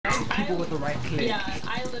people with the right click. Yeah,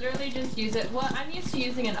 I literally just use it. Well, I'm used to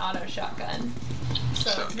using an auto shotgun,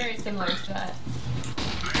 so it's very similar to that.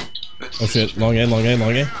 Oh shit! Long A, long A,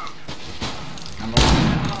 long A.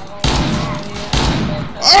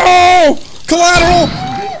 Oh! Collateral!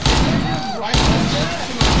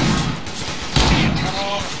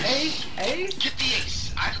 Ace? Ace? Get the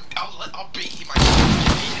ace. I'll beat you.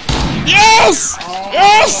 Yes! Oh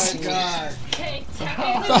Yes! my god. Okay,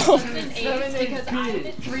 technically it wasn't an ace because I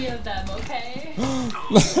did 3 of them, okay?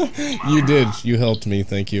 You did. You helped me.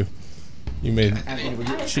 Thank you. You made.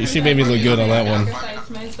 She made me look good on that one.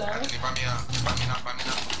 Sacrificed myself.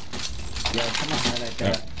 Yeah, come on, like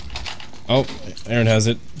that. Oh, Aaron has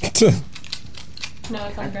it. No,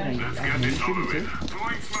 it's on ground.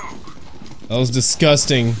 That was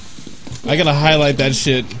disgusting. I gotta highlight that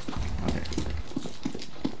shit. Okay.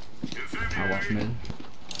 I'll watch mid.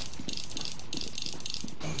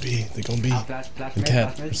 B, they gonna be. Flash And mid,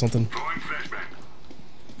 cat flash or mid. something.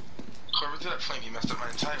 Whoever did that flame, you messed up my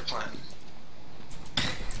entire plan.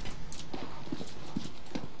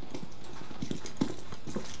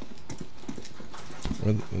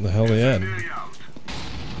 Where the hell they at?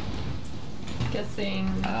 Guessing.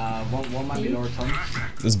 One might be lower tunnel.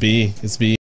 It's B. It's B.